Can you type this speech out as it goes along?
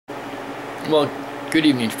Well, good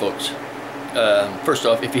evening, folks. First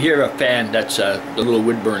off, if you hear a fan, that's the little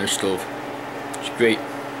wood burner stove. It's great.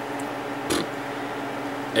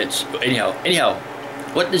 It's anyhow.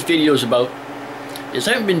 What this video is about is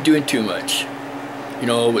I haven't been doing too much, you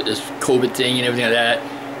know, with this COVID thing and everything like that.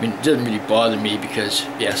 I mean, it doesn't really bother me because,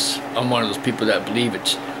 yes, I'm one of those people that believe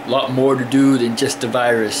it's a lot more to do than just the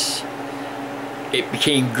virus. It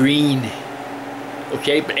became green.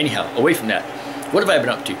 Okay, but anyhow, away from that, what have I been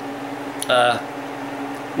up to?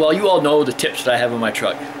 Well, you all know the tips that I have on my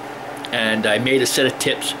truck, and I made a set of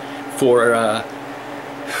tips for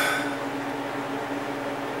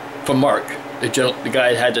Mark, the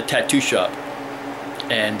guy that had the tattoo shop,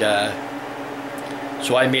 and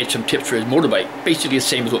so I made some tips for his motorbike, basically the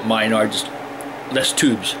same as what mine are, just less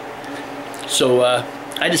tubes. So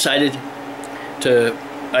I decided to.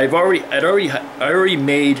 I already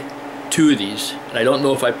made 2 of these, and I don't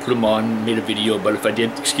know if I put them on, made a video, but if I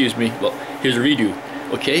did, excuse me. Well, here's a redo.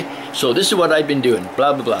 Okay, so this is what I've been doing.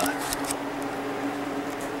 Blah blah blah.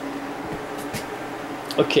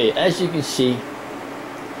 Okay, as you can see,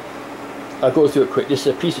 I'll go through it quick. This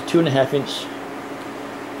is a piece of 2.5 inch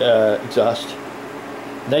exhaust.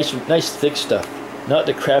 Nice thick stuff. Not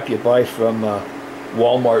the crap you buy from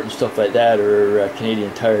Walmart and stuff like that, or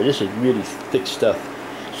Canadian Tire. This is really thick stuff.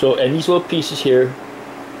 So, and these little pieces here,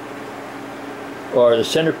 or the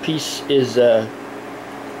center piece is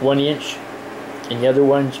 1 inch, and the other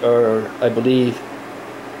ones are, I believe,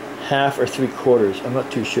 1/2 or 3/4. I'm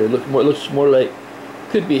not too sure. It looks more like,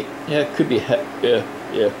 could be, yeah,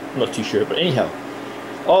 I'm not too sure. But anyhow,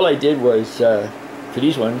 all I did was for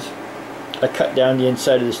these ones, I cut down the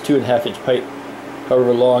inside of this 2.5 inch pipe,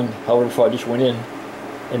 however long, however far I just went in,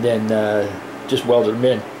 and then just welded them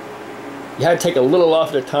in. You had to take a little off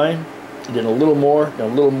at a time, and then a little more, and a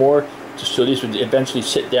little more, just so these would eventually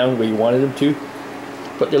sit down where you wanted them to.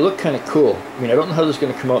 But they look kind of cool. I mean, I don't know how this is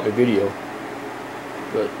going to come out in the video,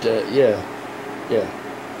 but yeah,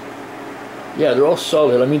 they're all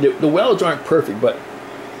solid. I mean, the welds aren't perfect, but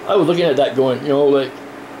I was looking at that going, you know, like,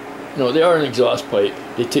 you know, they are an exhaust pipe.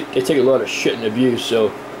 They take a lot of shit and abuse,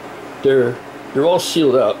 so they're all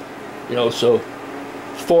sealed up, you know. So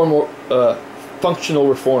functional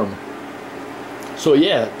reform. So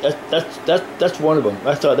yeah, that's one of them.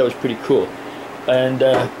 I thought that was pretty cool. And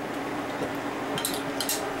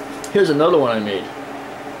here's another one I made.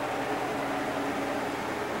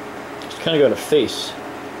 It's kind of got a face,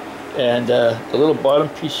 and the little bottom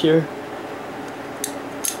piece here,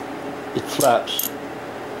 it flaps.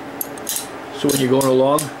 So when you're going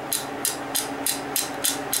along,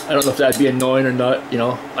 I don't know if that'd be annoying or not. You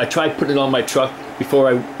know, I tried putting it on my truck before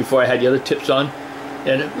I had the other tips on,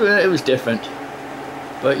 and it was different.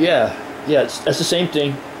 But yeah, that's the same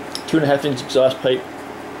thing. 2.5 inch exhaust pipe.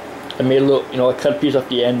 I made a little, you know, I cut a piece off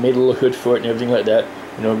the end, made a little hood for it and everything like that.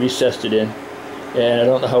 You know, recessed it in. And I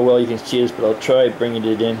don't know how well you can see this, but I'll try bringing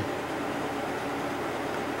it in.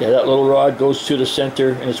 Yeah, that little rod goes to the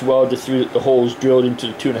center, and it's welded through the holes drilled into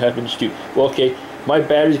the 2.5 inch tube. Well, okay, my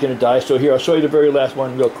battery's gonna die, so here, I'll show you the very last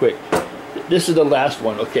one real quick. This is the last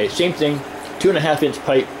one. Okay, same thing, 2.5 inch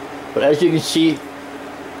pipe, but as you can see,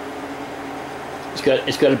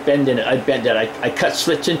 it's got a bend in it. I bent that. I cut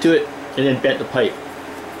slits into it and then bent the pipe.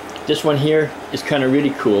 This one here is kind of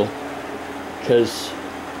really cool because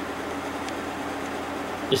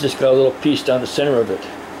it's just got a little piece down the center of it.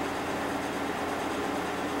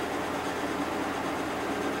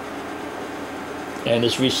 And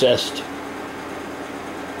it's recessed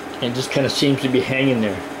and just kind of seems to be hanging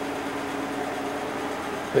there.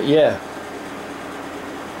 But yeah,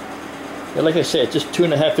 like I said, just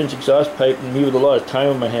 2.5 inch exhaust pipe, and me with a lot of time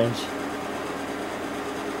on my hands.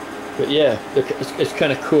 But yeah, it's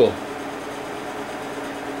kind of cool.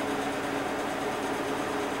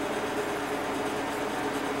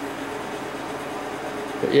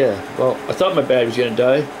 But yeah, well, I thought my battery was gonna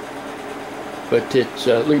die, but it's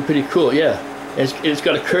looking pretty cool. Yeah, and it's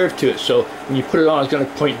got a curve to it, so when you put it on, it's gonna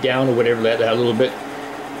point down or whatever like that a little bit.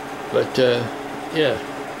 But yeah.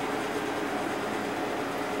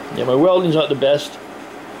 Yeah, my welding's not the best,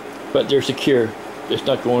 but they're secure. It's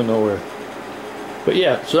not going nowhere. But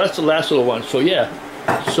yeah, so that's the last little one. So yeah,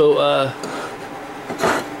 so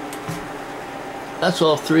that's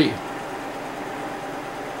all 3.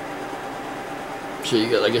 So you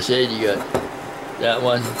got, like I said, you got that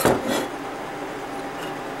one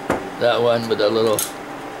with that little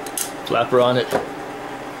flapper on it,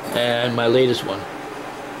 and my latest one.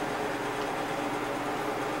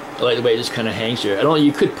 I like the way it just kind of hangs there. I don't know,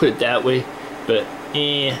 you could put it that way, but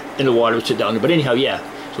in the water would sit down there. But anyhow, yeah,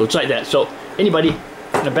 so it's like that. So anybody,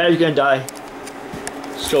 the battery's gonna die,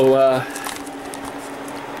 so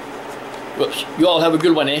Whoops. You all have a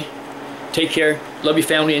good one, eh? Take care. Love your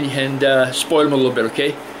family and spoil them a little bit,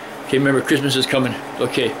 okay? Okay, remember Christmas is coming.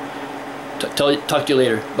 Okay. Talk to you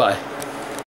later. Bye.